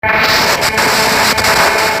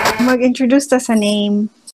mag-introduce ta sa name.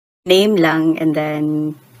 Name lang, and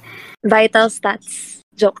then... Vital stats.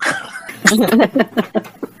 Joke.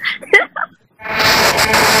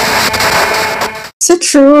 So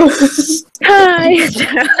true. Hi!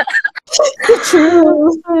 So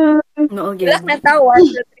true. No, okay. Hilak na ta. 1,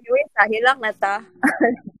 2, 3. Wait, hilak na ta.